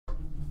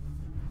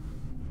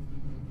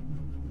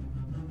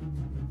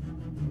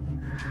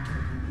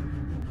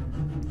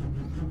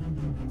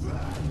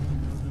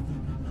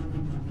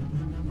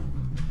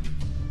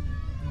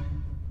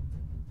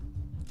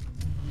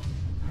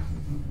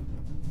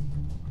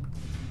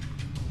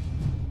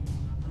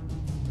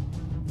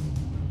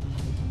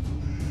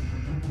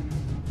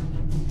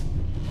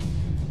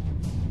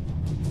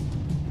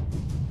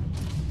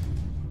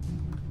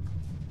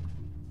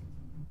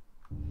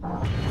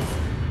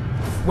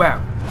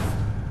Well,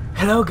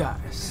 hello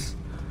guys,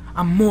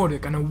 I'm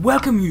Mordek and I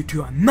welcome you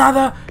to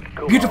another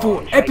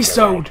beautiful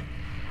episode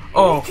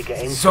of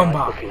Zombi.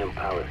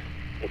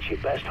 It's your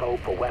best hope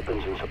for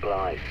weapons and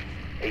supplies,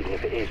 even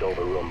if it is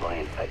overrun by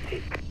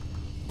infected.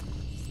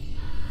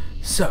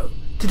 So,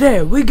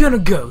 today we're gonna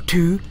go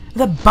to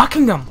the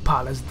Buckingham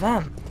Palace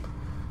then.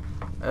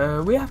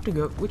 We have to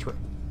go, which way?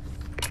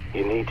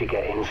 You need to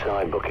get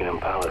inside Buckingham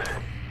Palace.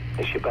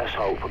 It's your best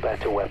hope for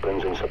better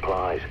weapons and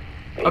supplies,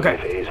 even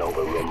if it is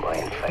overrun by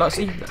infected. Let's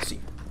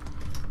see.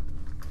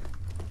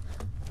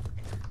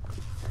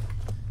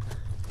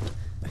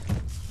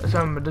 Let's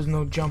remember there's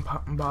no jump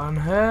button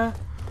here.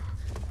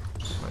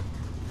 Wait.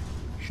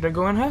 Should I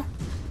go in here?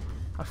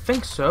 I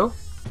think so.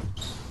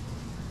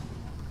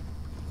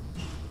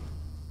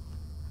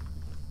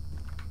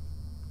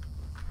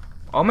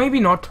 Or maybe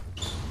not.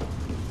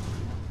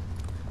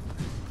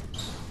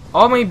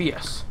 Or maybe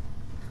yes.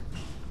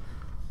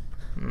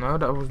 No,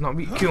 that was not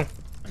Q.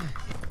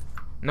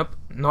 Nope,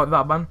 not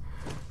that one.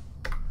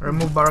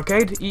 Remove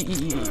barricade.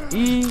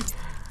 E.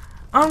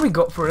 And we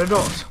got through the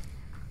doors.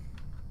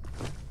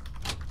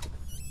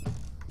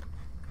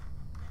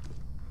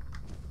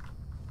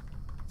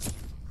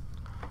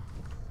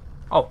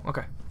 Oh,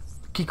 okay.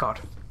 Keycard.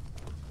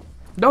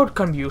 That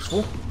can be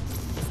useful.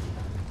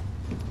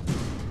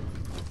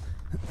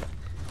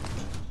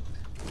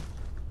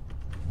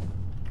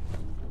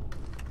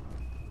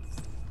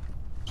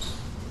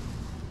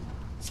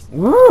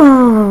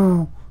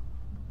 Woo!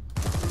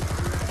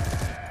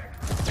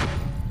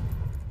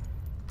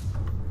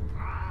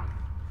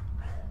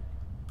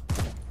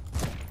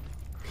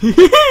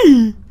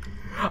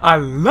 I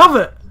love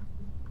it.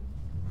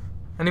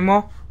 Any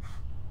more?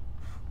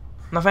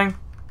 Nothing?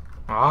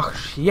 Oh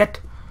shit.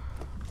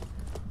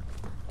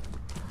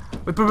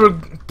 We're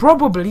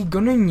probably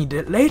gonna need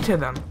it later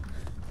then.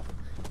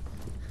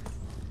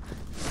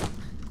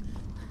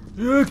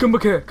 Yeah, come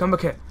back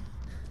here.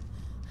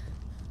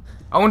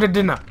 I want a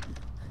dinner.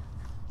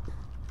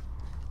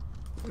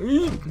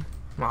 Oh,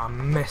 I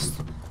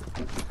missed.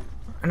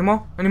 Any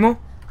more?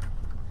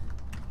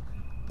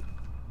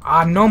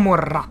 Ah, no more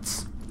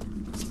rats.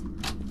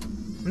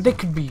 They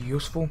could be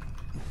useful.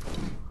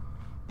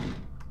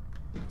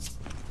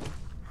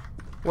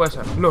 Where's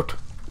that? Loot.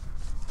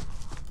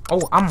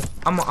 Oh,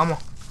 ammo.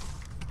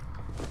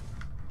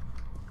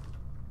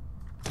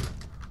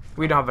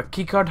 We don't have a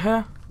keycard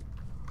here.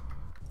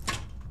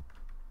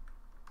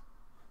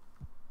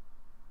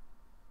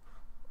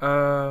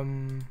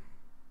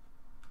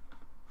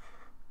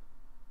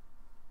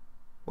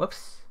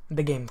 Whoops,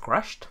 the game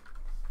crashed.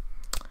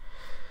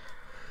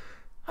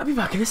 I'll be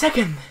back in a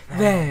second.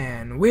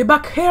 Then we're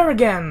back here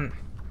again.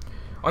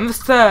 On the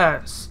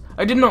stairs.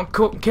 I did not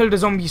kill the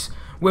zombies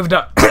with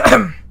the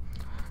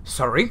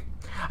sorry.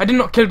 I did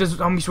not kill the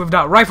zombies with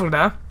that rifle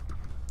there.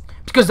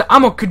 Because the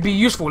ammo could be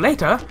useful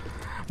later.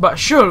 But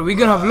sure, we're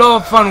gonna have a lot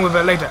of fun with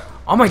it later.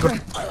 Oh my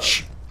god.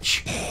 Shh.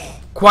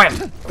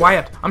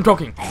 Quiet. I'm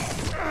talking.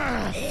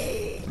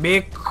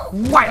 Be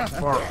quiet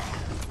for it.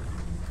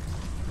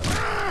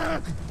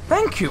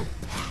 Thank you.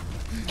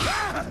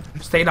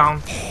 Stay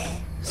down.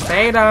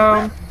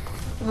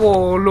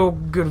 Whoa,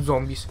 look, good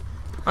zombies.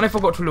 And I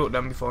forgot to loot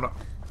them before that.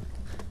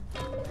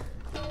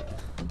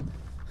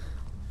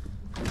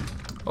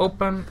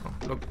 Open. Oh,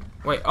 look.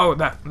 Wait. Oh,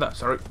 that.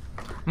 Sorry.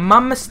 My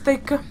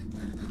mistake.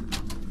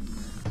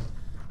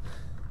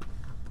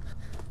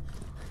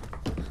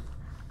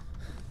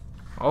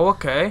 Oh,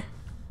 okay.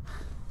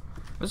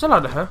 There's a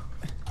ladder here.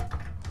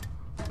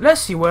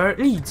 Let's see where it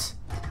leads.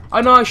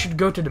 I know I should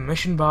go to the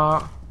mission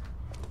bar.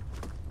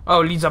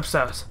 Oh, it leads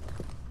upstairs.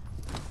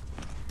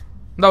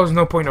 That was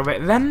no point of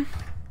it then.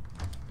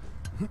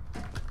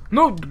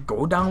 No,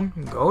 go down.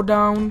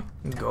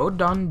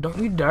 Don't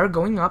you dare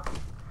going up.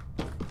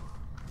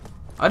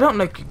 I don't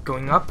like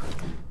going up.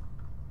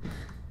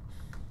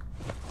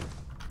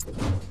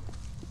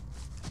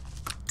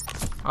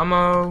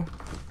 Ammo.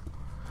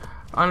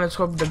 And let's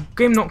hope the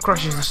game not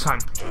crashes this time.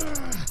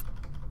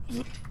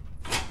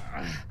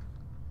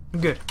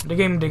 Good, the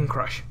game didn't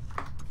crash.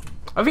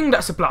 I think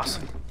that's a plus,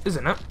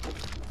 isn't it?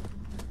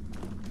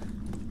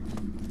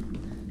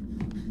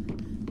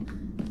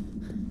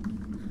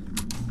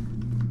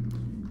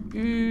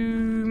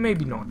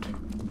 Maybe not.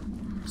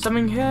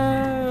 Something here?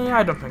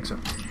 I don't think so.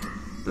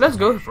 Let's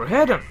go for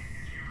here then.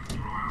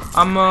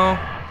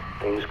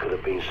 Things could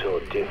have been so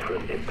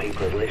different if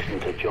people had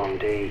listened to John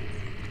Dee.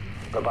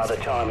 But by the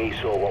time he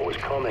saw what was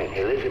coming,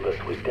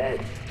 Elizabeth was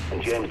dead,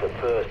 and James I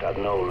had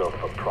no love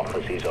for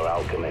prophecies or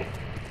alchemy.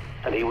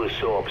 And he was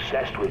so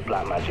obsessed with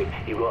black magic,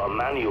 he wrote a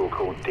manual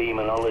called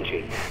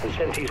Demonology and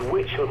sent his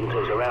witch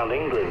hunters around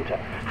England to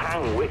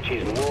hang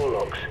witches and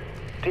warlocks.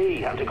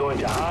 Dee had to go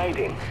into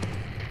hiding.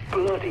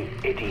 Bloody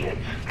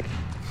idiots.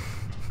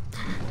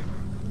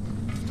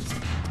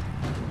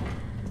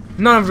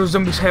 None of those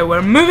zombies here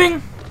were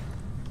moving.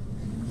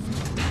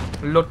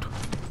 Loot.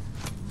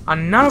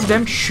 And none of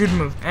them should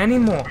move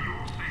anymore.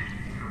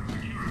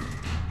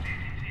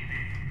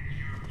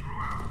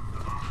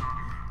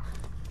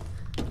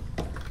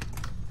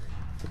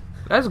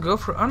 Let's go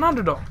for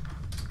another door.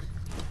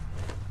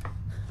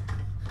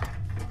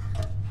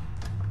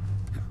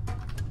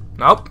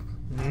 Nope.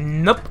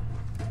 Nope.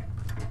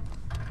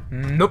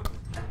 Nope.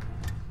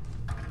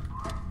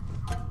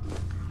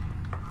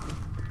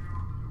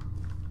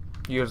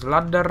 Use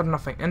ladder,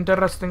 nothing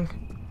interesting.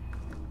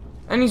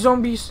 Any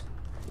zombies?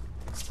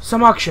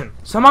 Some action.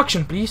 Some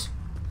action, please.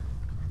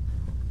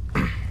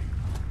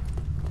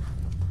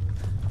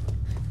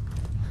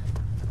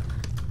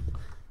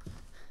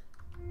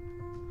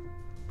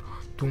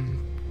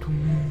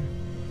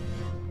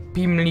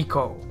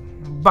 Pimlico,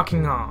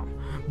 Buckingham,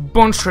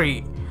 Bond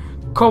Street,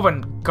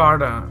 Covent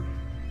Garden,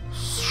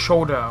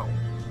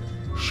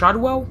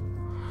 Shadwell,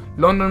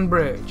 London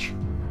Bridge,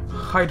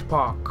 Hyde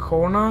Park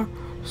Corner,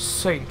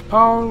 St.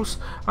 Paul's,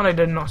 and I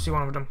did not see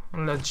one of them.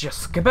 Let's just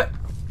skip it.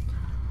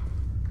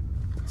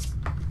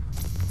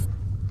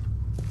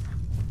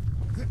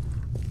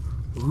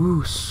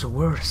 Ooh,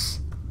 sewers.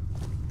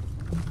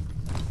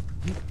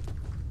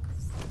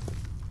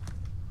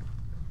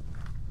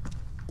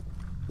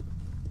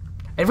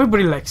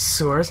 Everybody likes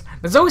sewers.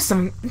 There's always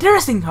something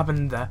interesting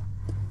happening there.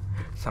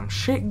 Some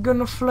shit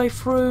gonna fly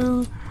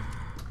through.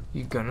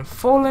 You're gonna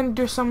fall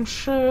into some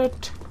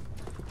shit.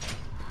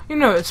 You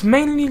know, it's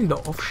mainly a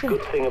lot of shit.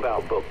 Good thing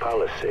about Buck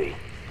Palace, see,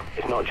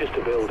 it's not just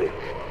a building,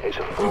 it's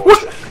a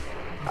fortress.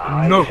 A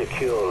highly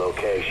secure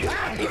location.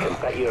 You can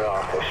bet your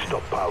ass they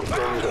stockpile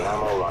guns and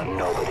ammo like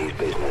nobody's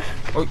business.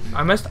 Oh,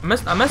 I missed.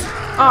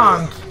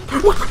 And...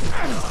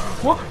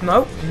 What?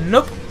 No.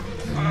 Nope.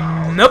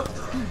 Nope.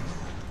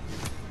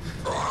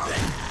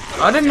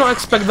 I did not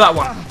expect that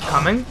one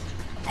coming.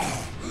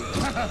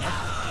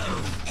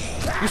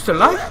 You still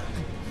alive?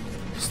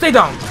 Stay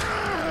down.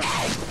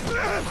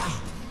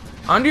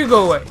 And you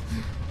go away.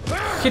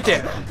 Hit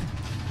it.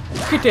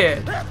 Hit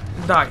it.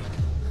 Die.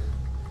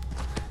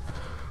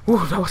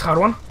 Ooh, that was a hard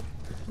one.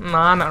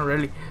 Nah, not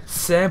really.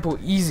 Simple,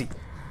 easy.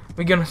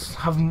 We're gonna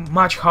have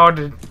much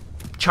harder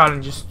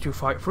challenges to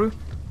fight through.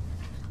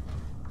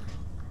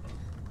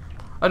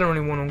 I don't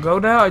really want to go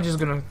there. I'm just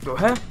gonna go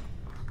here.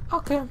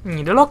 Okay,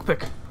 need a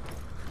lockpick.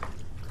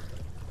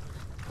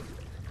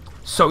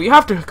 So you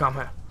have to come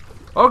here.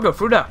 Or go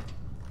through there.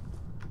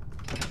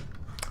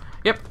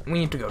 Yep, we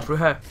need to go through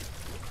here.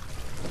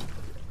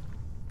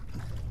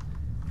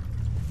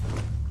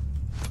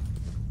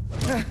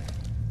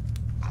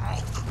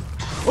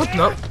 Oh,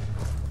 no.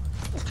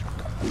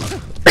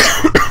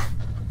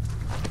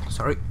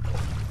 Sorry.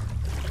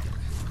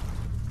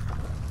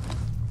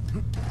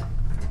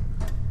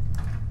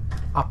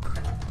 Up.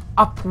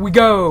 Up we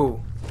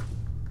go.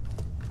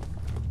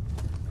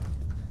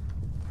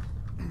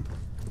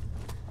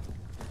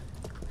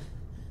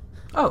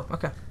 Oh,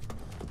 okay.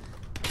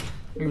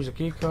 Use a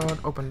keycard,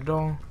 open the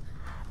door.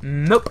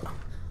 Nope.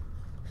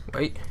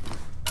 Wait.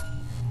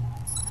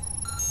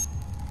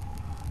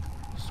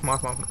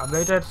 Smart map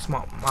updated,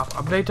 smart map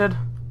updated.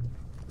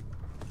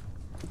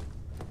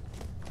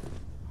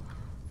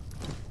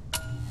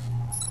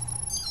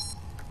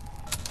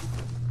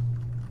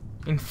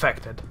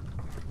 Infected.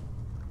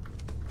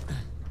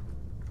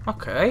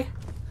 Okay.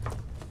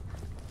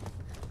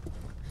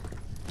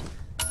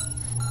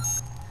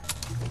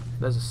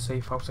 There's a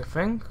safe house, I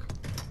think.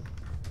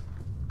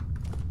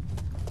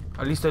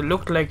 At least it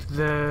looked like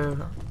they're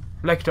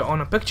on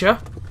a picture.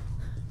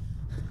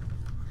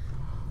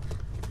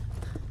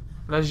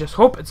 Let's just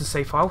hope it's a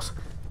safe house.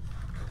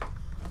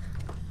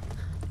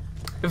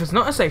 If it's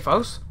not a safe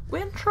house,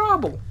 we're in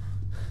trouble.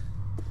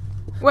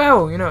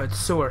 Well, you know, it's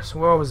sewers.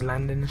 We're always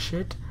landing the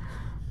shit.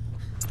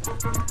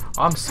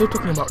 I'm still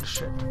talking about the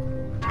shit.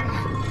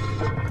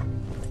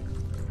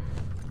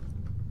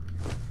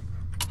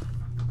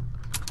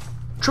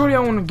 Truly, I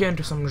want to get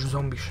into some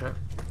zombie shit.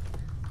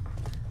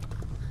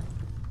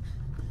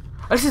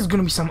 At least it's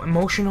gonna be some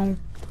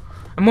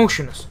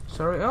emotionless.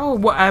 Sorry, oh,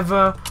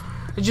 whatever.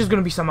 It's just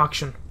gonna be some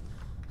action.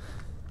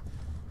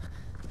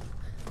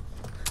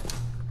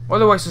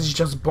 Otherwise, it's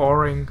just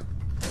boring.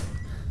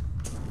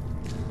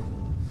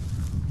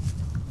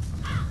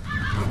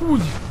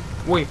 Ooh.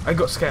 Wait, I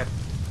got scared.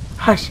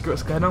 I actually got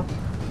scared now.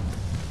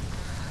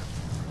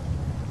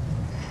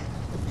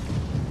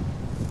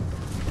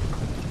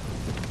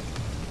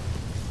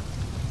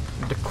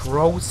 The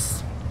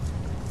crows.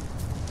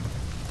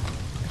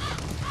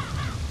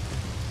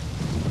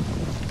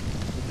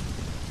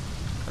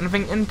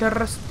 Anything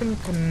interesting?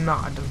 No,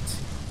 I don't see.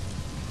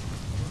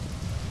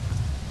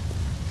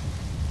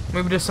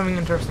 Maybe there's something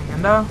interesting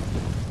in there.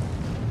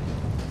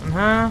 And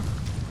here.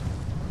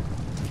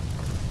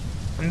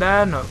 And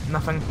there, no,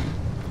 nothing.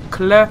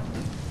 Clear.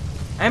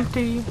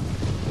 Empty.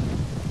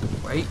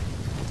 Wait.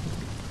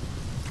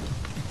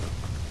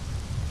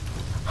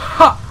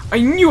 Ha!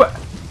 I knew it!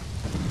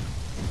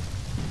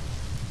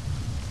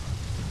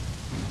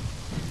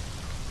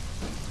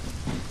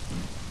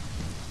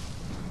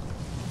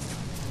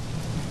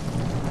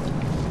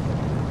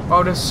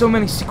 Oh, there's so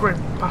many secret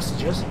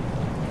passages.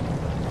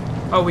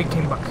 Oh, we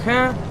came back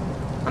here.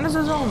 And there's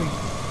a zombie.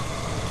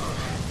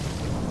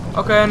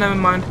 Okay, never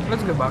mind.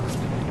 Let's go back.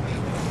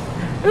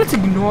 Let's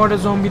ignore the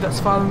zombie that's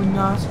following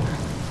us.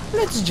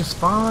 Let's just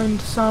find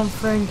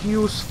something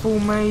useful,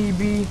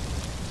 maybe.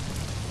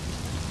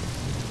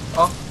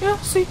 Oh, yeah,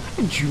 see?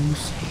 A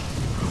juice.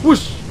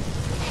 Whoosh!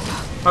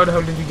 How the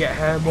hell did you get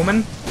here,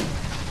 woman?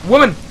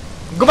 Woman!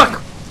 Go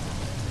back!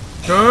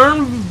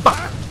 Turn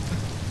back!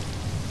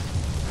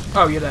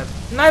 Oh, you're dead.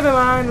 Never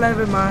mind,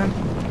 never mind.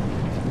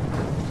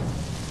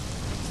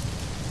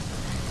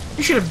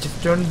 You should have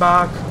just turned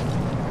back.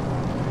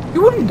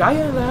 You wouldn't die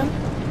then.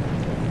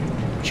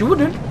 She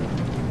wouldn't.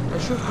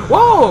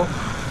 Whoa!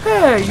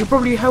 Hey, you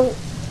probably have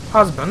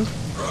husband.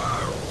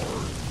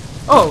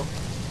 Oh.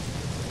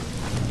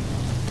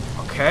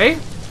 Okay.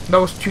 That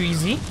was too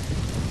easy.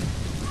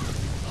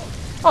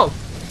 Oh.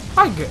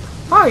 Hi,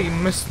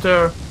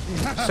 Mr.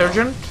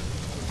 Sergeant.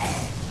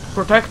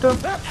 Protector.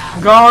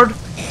 Guard.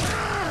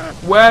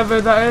 Wherever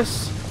that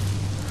is.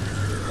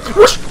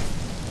 Whoosh!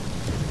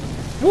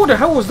 What the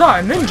hell was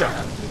that? A ninja?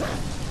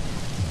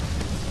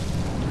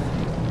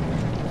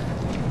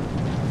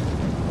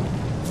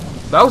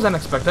 That was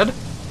unexpected.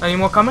 Any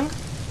more coming?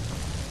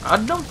 I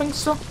don't think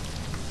so.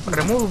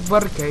 Remove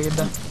barricade.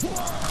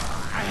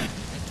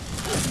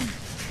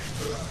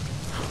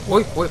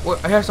 Wait,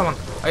 I heard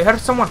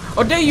someone.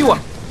 Oh, there you are.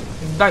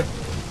 Die.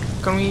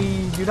 Can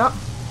we do that?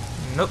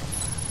 Nope.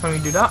 Can we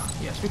do that?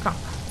 Yes, we can.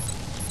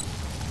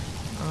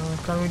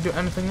 Can we do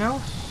anything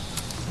else?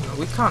 No,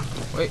 we can't.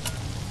 Wait.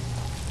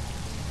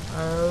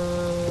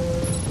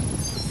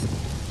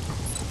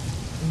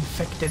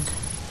 Infected.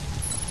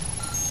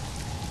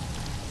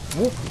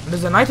 Oh,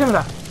 there's an item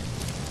there.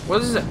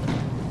 What is it?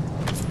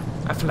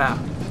 A flower.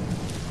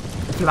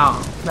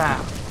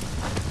 Flower.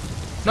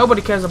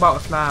 Nobody cares about a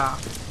flower.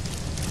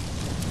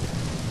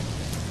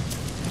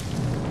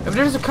 If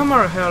there's a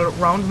camera here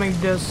around, maybe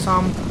there's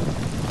some,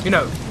 you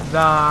know,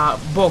 the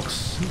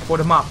box for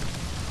the map.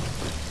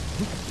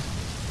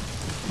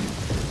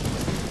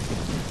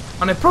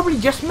 And I probably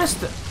just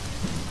missed it.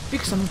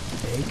 Because I'm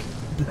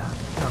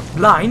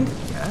blind.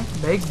 Yeah,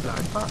 big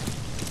blind bastard.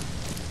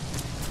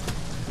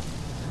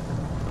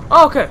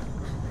 Oh, okay.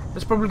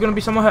 There's probably gonna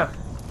be somewhere here.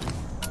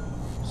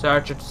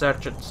 Search it.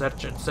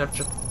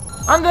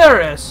 And there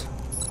it is.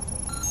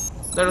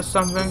 There is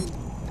something.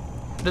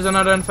 There's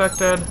another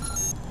infected.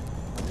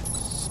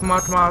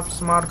 Smart map.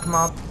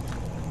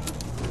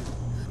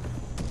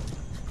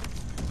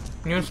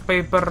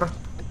 Newspaper.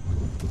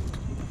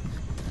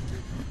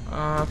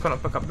 Gonna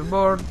pick up the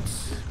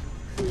boards.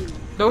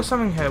 There was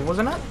something here,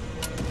 wasn't it?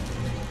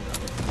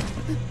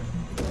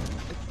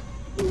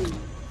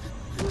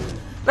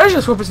 Let's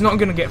just hope it's not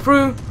gonna get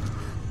through.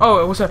 Oh,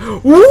 it was a.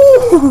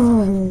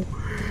 Ooh!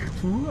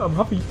 Ooh, I'm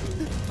happy.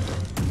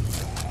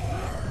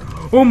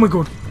 Oh my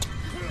god.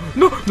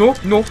 No.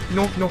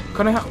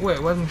 Can I have. Wait,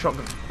 where's my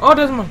shotgun? Oh,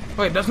 there's my.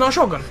 Wait, that's not a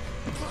shotgun.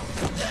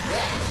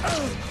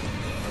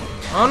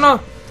 Oh no.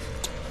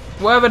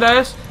 Whatever that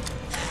is.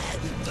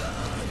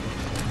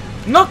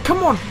 No,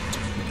 come on.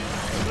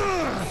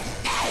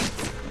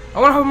 I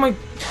wanna have my.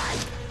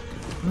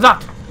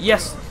 That.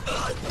 Yes.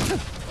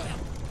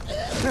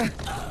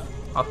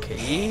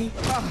 Okay.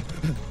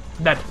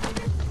 Dead.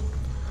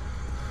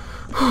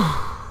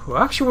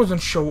 I actually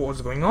wasn't sure what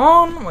was going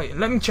on. Wait,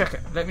 let me check it.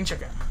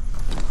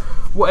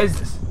 What is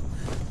this?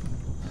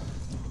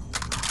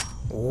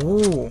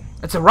 Oh,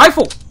 it's a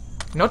rifle,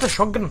 not a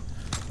shotgun.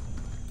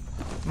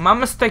 My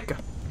mistake.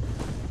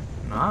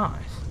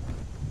 Nice.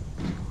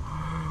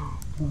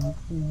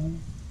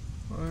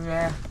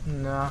 Yeah,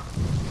 nah.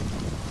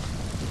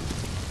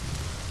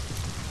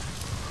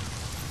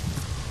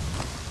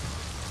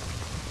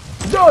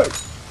 No!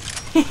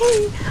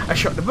 I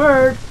shot the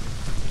bird.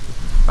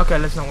 Okay,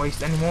 let's not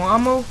waste any more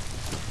ammo.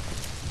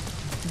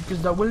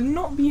 Because that will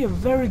not be a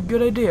very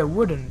good idea,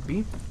 wouldn't it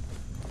be?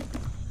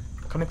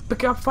 Can I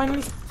pick it up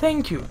finally?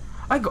 Thank you.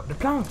 I got the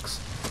planks.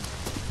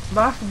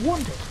 But I've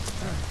wanted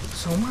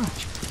so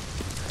much.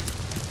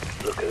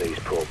 Look at these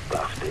poor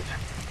bastards.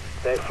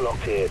 They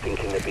flocked here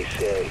thinking they'd be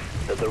safe,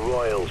 that the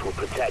royals would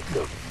protect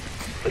them.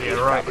 But the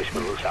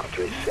establishment looks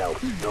after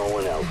itself, no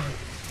one else.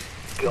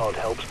 God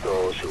helps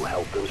those who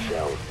help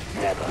themselves.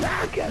 Never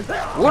forget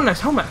that. Oh,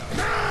 nice helmet.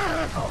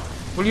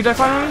 Will you die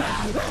finally?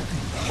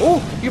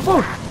 Oh, you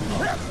fall.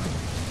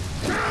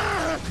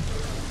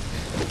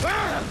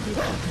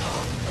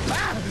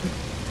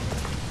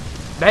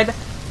 Dead.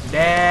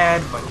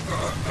 Dead.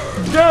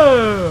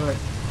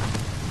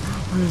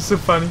 It's so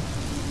funny.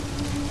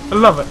 I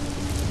love it.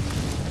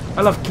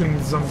 I love killing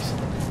the zombies.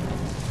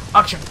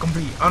 Action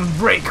complete.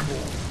 Unbreakable.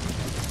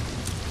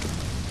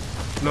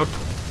 Not.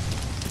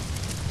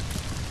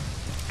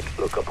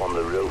 Look up on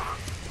the roof.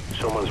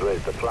 Someone's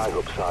raised the flag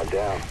upside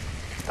down.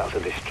 That's a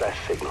distress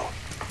signal.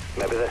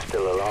 Maybe they're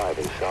still alive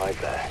inside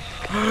there.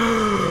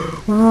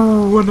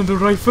 Ooh, another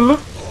rifle.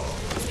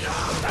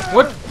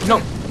 What?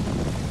 No.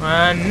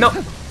 No.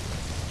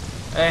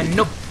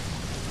 Nope.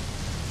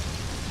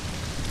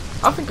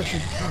 I think I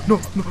should. No.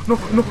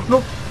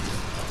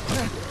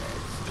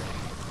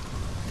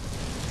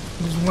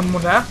 There's one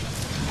more there.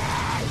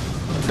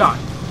 Die.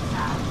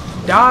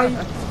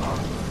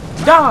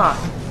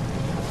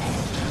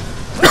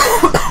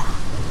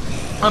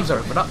 I'm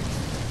sorry for that.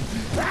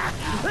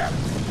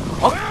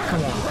 Oh,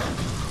 come on.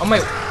 Oh my.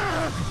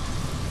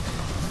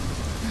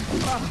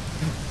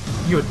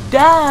 You're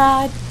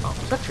dead. Oh,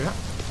 is that true?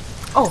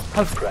 Oh,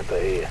 health.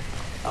 Prepper here.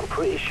 I'm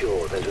pretty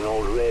sure there's an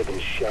old raven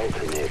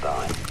shelter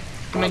nearby.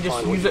 Can I I'll just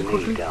find what use you it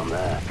quickly? need down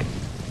there.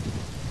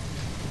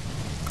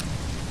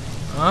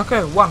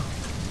 Okay, 1.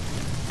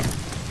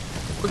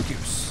 Quick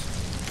use.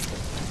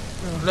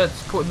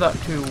 Let's put that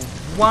to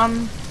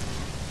 1.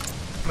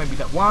 Maybe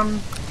that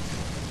 1,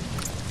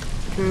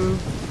 2,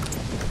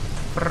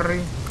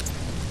 3,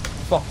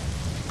 4.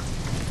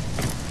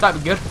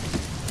 That'd be good.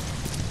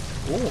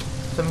 Oh,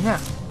 something here.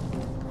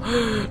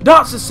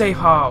 That's a safe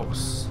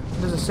house.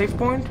 There's a save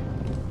point.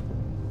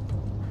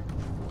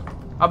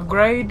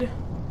 Upgrade.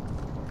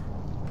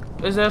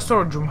 Is there a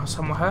storage room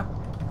somewhere here?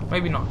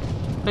 Maybe not.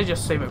 Let's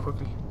just save it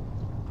quickly.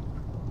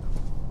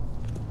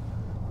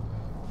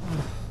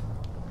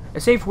 A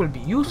safe will be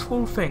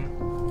useful thing.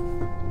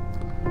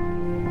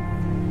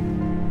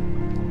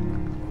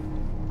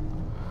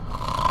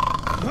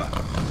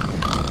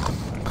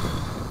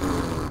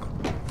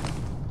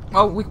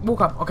 Oh, we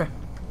woke up. Okay.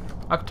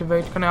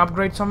 Activate. Can I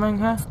upgrade something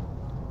here?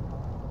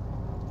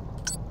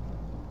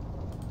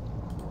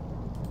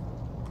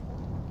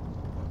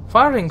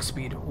 Firing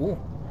speed. Ooh.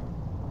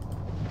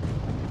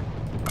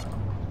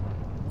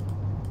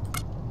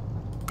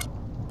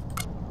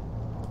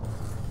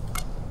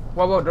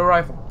 What about the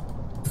rifle?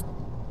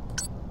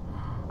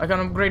 I can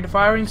upgrade the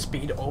firing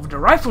speed of the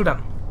rifle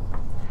then.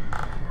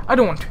 I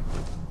don't want to.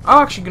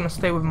 I'm actually gonna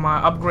stay with my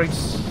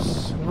upgrades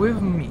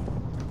with me.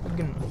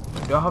 Again,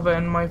 do I have it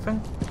in my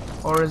thing?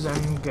 Or is it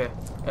in gear?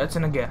 Yeah, it's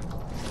in a gear.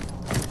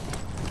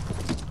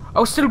 I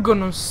was still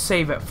gonna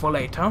save it for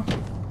later.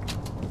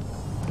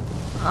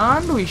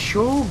 And we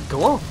shall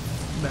go off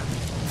then.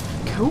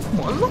 Go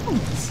more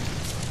longs.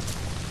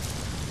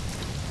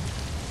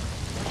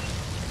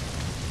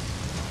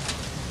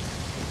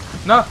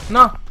 No,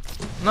 no,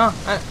 no,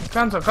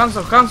 cancel,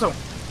 cancel, cancel.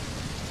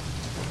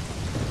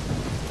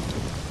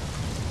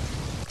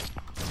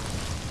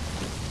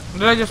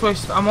 Did I just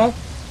waste ammo?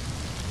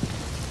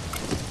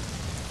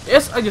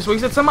 Yes, I just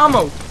wasted some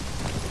ammo.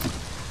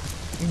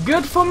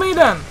 Good for me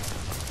then.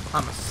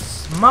 I'm a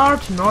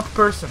smart, not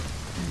person.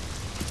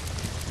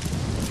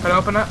 Can I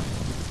open it?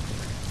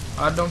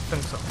 I don't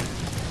think so.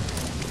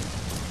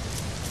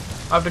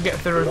 I have to get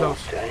through those.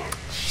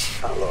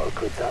 That lot of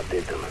good that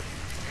did them.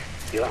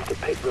 You'll have to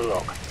pick the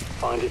lock.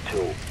 Find a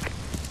tool.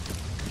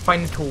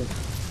 Find a tool.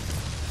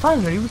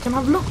 Finally, we can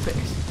have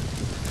lockpicks.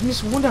 I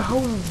just wonder how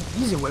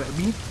easy will it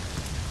be.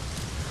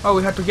 Oh,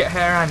 we had to get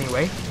here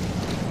anyway.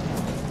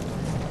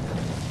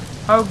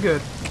 How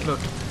good. Look.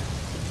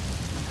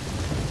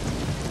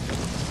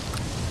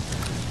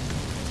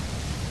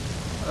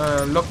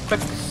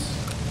 Lockpicks.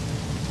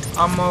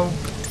 Ammo.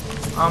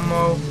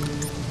 Ammo.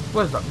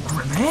 Where's that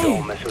grenade?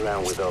 Don't mess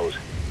around with those.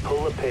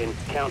 Pull the pin,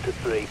 count to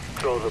 3,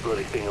 throw the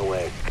bloody thing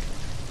away.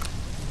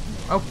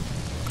 Oh.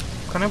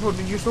 Can I put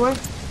the juice away?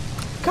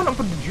 Cannot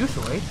put the juice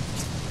away.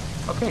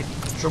 Okay.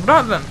 Drop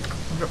that then.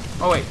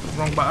 Oh wait,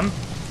 wrong button.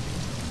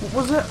 What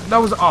was it? That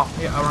was R.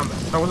 Yeah, I remember.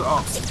 That was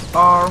R.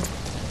 R.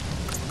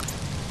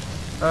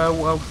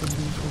 What else would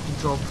we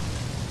drop?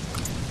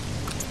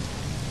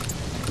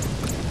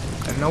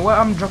 I know where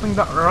I'm dropping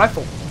that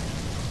rifle.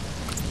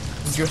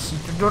 Just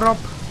to drop.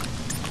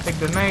 Take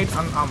the grenade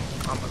and ammo.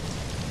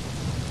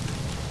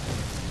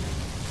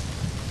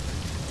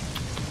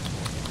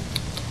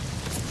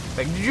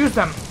 Take the juice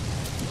then.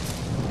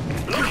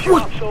 Look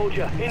sharp,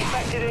 soldier.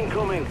 Infected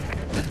incoming.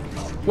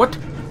 What?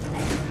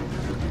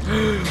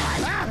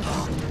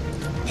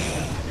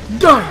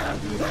 Die!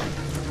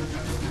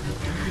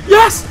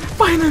 Yes!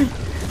 Finally!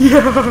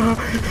 Yeah!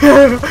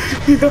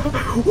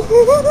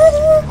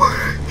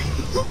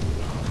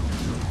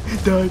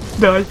 Die!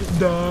 Die!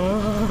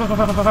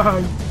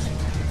 Die!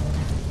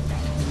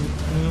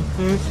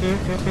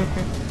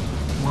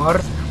 More!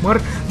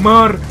 More!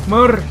 More!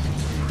 More!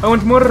 I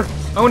want more!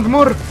 I want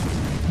more!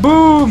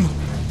 Boom!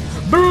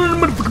 Burn!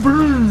 Motherfucker!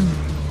 Burn!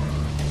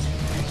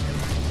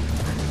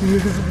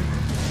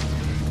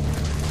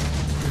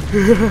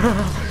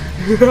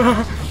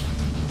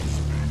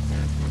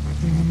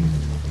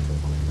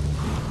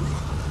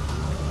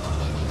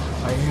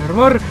 I hear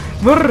more!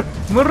 More!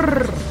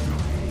 More!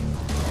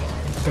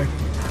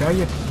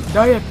 Die it!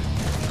 Die it!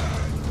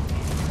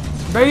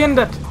 Die in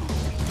that!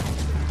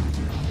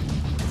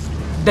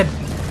 Dead!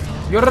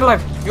 You're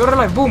alive! You're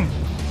alive! Boom!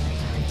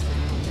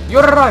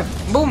 You're alive!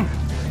 Boom!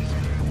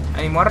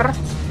 Any more?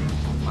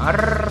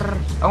 More!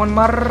 I want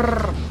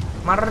more!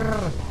 More!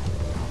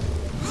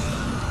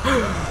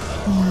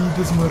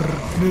 There's more!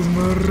 There's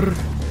more!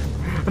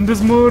 And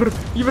there's more!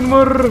 Even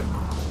more!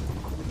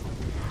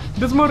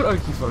 There's more! Oh,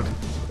 he fell.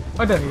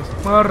 Oh, there he is.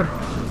 More!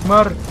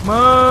 More!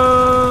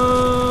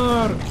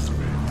 More!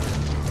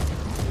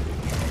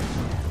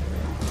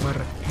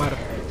 More! More!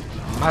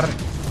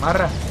 More!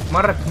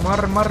 More!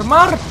 More! More! More!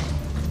 More!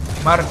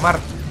 More! More!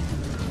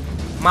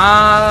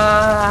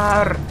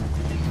 More!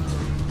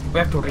 We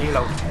have to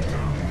reload.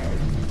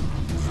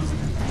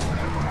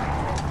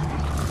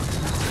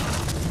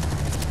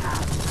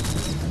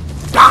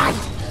 Die!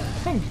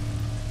 Thank you.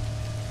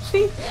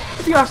 See?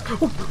 If you ask.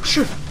 Oh,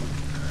 shit!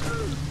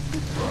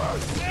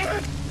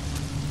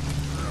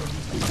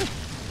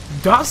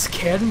 That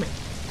scared me.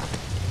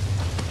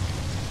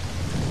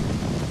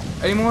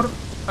 Any more?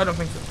 I don't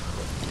think so.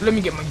 Let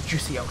me get my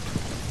juicy out.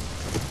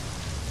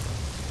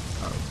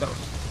 Oh, that was...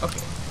 Okay.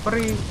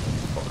 3,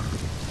 4.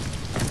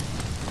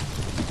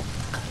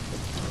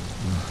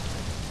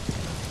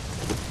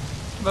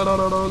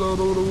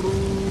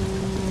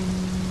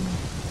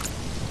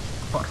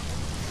 Four.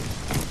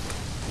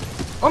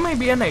 Or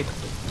maybe a nade.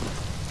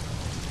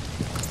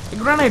 A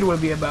grenade will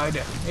be a bad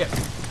idea. Yeah.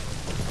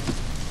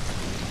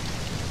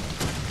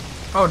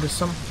 Oh, there's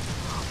some...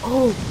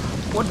 Oh!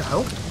 What the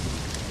hell?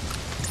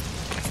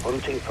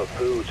 Hunting for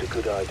food's a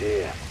good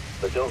idea,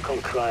 but don't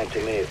come crying to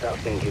me if that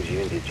thing gives you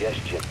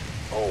indigestion,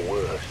 or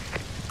worse.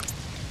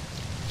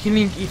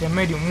 Healing item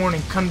medium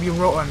warning can be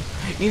rotten.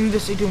 In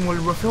this item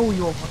will refill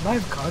your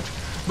life card,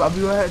 but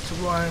beware it's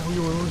why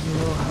you will lose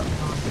your health.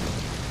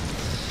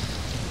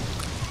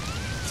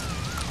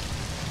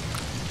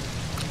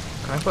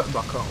 Can I put it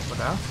back over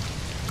there?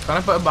 Can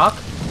I put it back?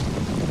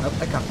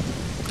 Nope, I can't.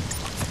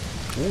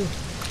 Ooh,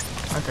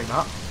 I take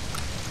that.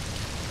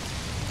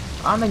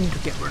 And I need to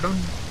get rid of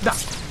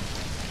that.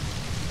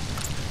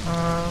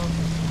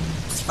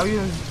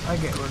 I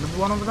get rid of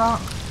one of that.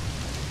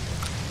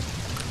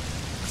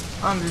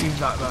 And leave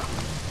that there.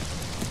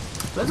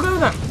 Let's go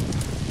then.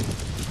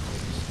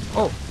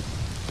 Oh.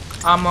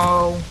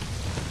 Ammo.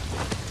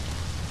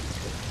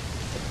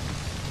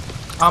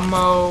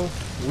 Ammo.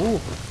 Ooh.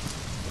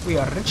 We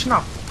are rich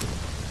now.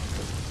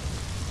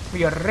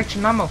 We are rich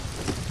in ammo.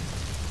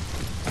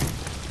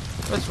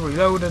 Let's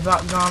reload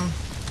that gun.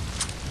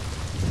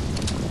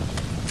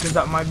 Because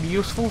that might be a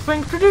useful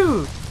thing to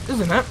do,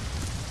 isn't it?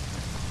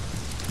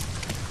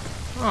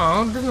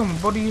 Oh, there's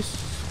somebody's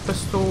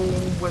pistol.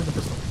 Where's the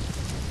pistol?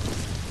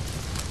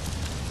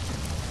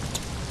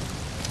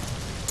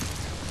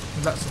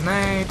 That's a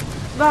nade.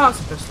 That's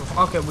a pistol.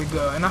 Okay, we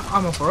got enough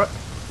ammo for it.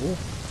 Ooh.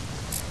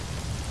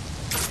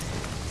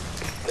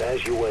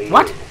 There's your way.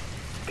 What? In.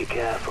 Be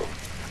careful.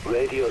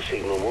 Radio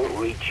signal won't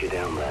reach you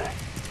down there.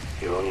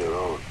 You're on your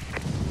own.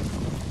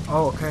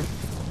 Oh, okay.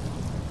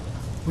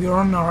 We are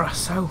on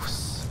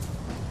ourselves.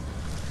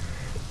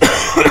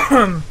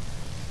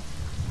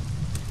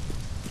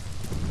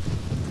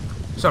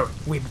 Sorry,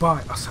 we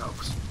by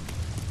ourselves.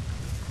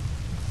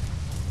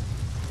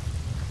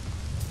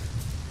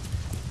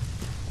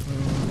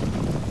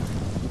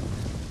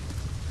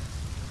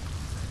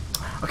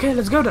 Okay,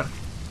 let's go then.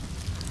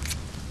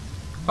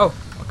 Oh,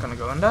 can I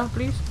go under,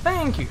 please?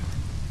 Thank you.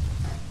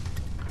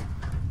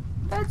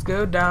 Let's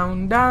go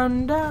down,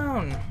 down,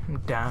 down.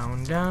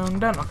 Down, down,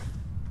 down. Okay.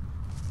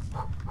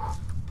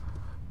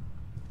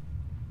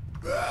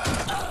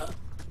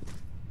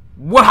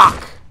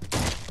 Whack!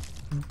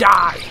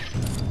 Die!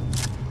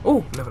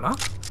 Oh, level up.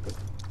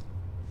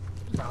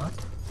 That.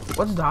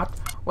 What's that?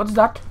 What's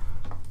that?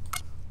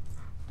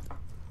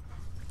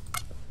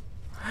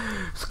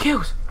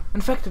 Skills!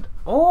 Infected.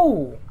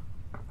 Oh!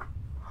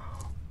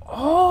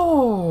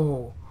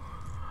 Oh!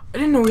 I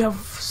didn't know we have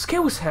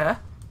skills here.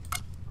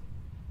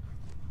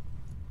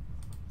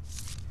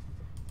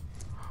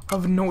 I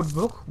have a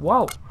notebook.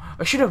 Wow.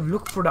 I should have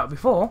looked for that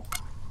before.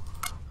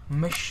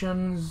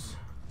 Missions.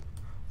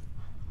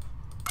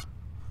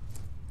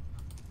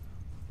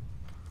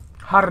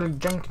 Harley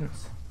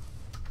Jenkins.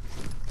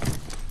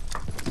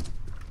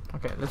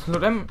 Okay, let's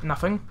loot him.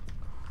 Nothing.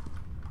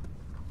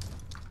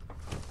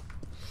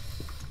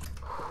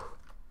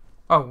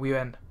 Oh, we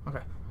end. Okay.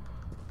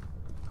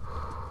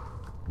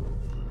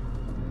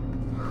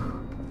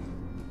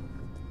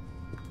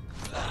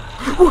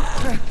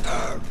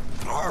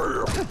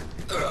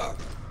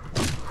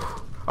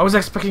 I was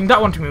expecting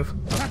that one to move.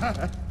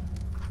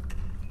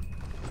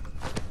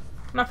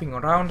 Nothing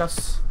around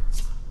us.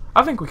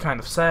 I think we're kind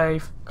of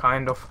safe.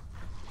 Kind of.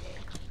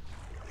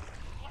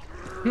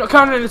 Not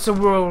counting it's a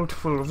world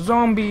full of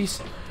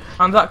zombies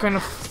and that kind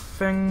of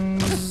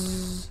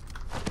things.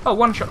 Oh,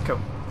 one shot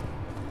kill.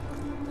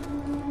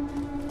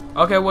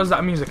 Okay, what's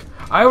that music?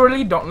 I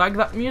really don't like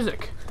that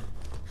music.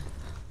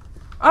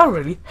 I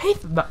really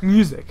hate that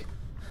music.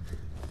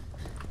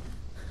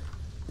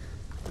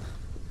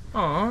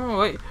 Oh,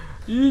 wait.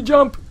 You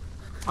jump.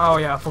 Oh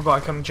yeah, I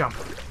forgot I can jump.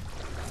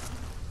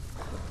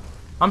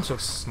 I'm so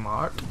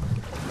smart.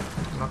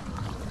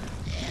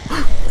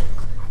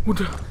 What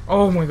the?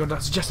 Oh my god,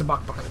 that's just a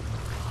backpack.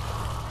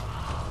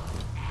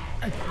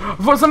 I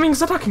thought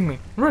something's attacking me.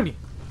 Really?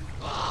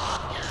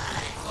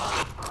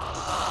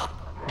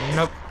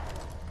 Nope.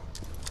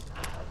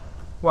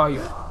 Where are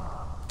you?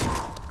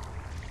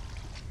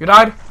 You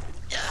died?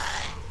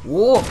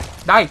 Whoa!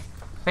 Die!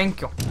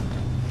 Thank you.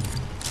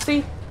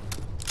 See?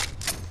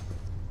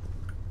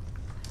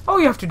 All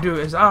you have to do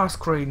is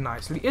ask really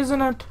nicely,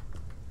 isn't it?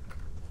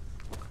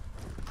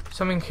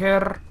 Something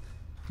here?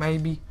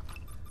 Maybe.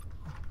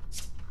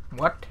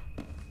 What?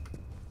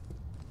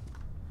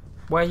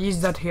 Why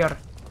is that here?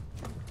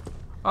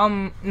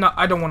 No,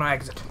 I don't want to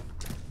exit.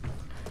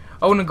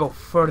 I want to go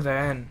further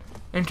in.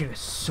 Into the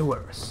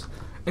sewers.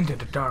 Into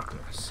the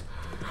darkness.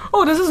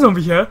 Oh, there's a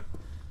zombie here.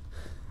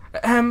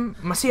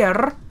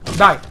 Monsieur,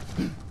 die.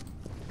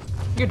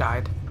 You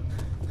died.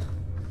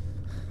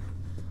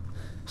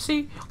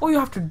 See, all you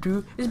have to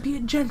do is be a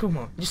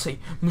gentleman. Just say,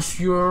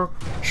 Monsieur,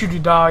 should you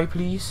die,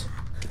 please?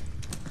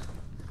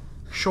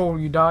 Shall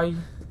you die?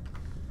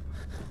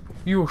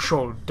 You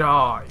shall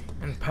die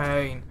in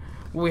pain.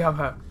 We have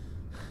her.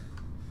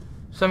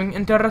 Something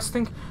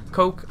interesting?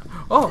 Coke.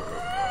 Oh!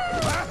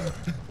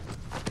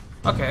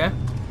 Okay,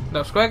 that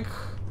was quick.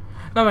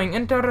 Nothing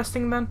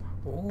interesting then.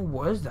 Oh,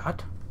 what is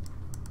that?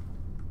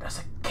 That's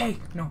a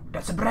cake. No,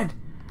 that's a bread.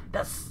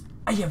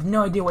 I have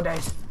no idea what that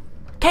is.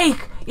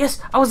 Cake!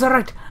 Yes, I was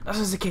right. That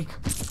is a cake.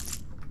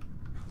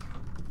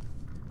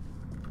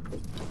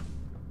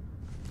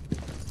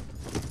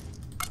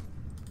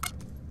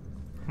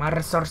 My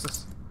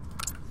resources.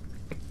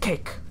 A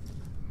cake.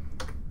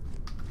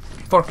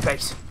 Fourth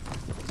place.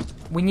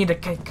 We need a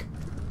cake.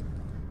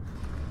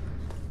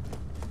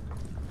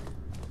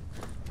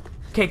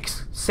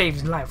 Cakes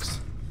saves lives.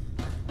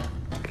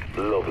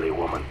 Lovely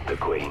woman, the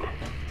Queen.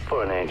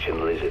 For an ancient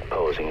lizard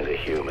posing as a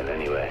human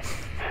anyway.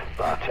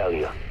 But I tell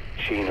you,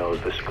 she knows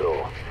the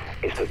score.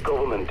 It's the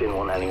government didn't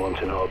want anyone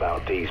to know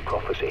about Dee's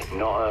prophecy,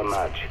 not her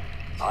match.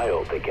 I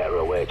hope they get her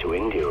away to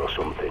India or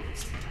something.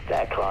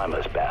 Their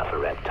climate's better for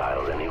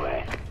reptiles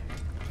anyway.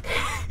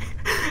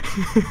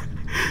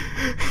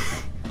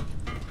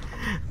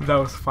 That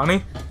was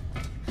funny.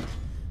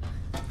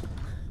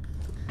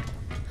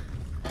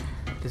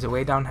 There's a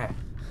way down here.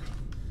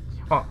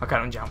 Oh, I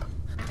can't jump.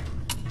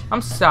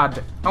 I'm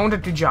sad. I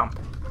wanted to jump.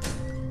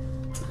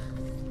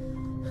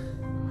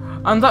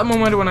 And that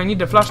moment when I need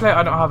the flashlight,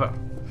 I don't have it.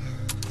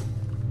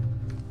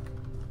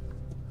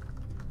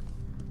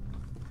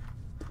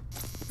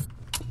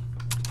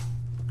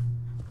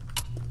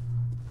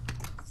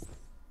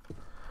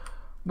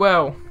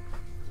 Well,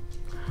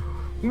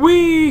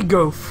 we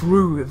go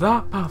through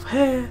that path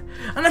here,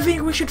 and I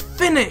think we should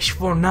finish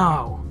for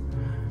now.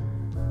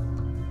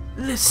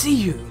 Let's see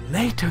you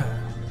later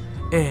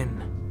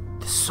in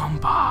the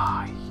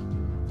Zombi.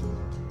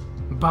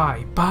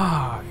 Bye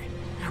bye.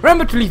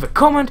 Remember to leave a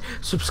comment,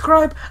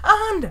 subscribe,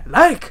 and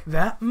like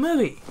that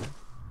movie.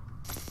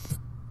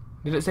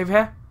 Did it save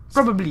here?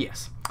 Probably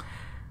yes.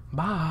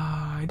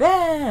 Bye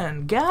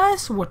then,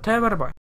 guys. Whatever. Bye.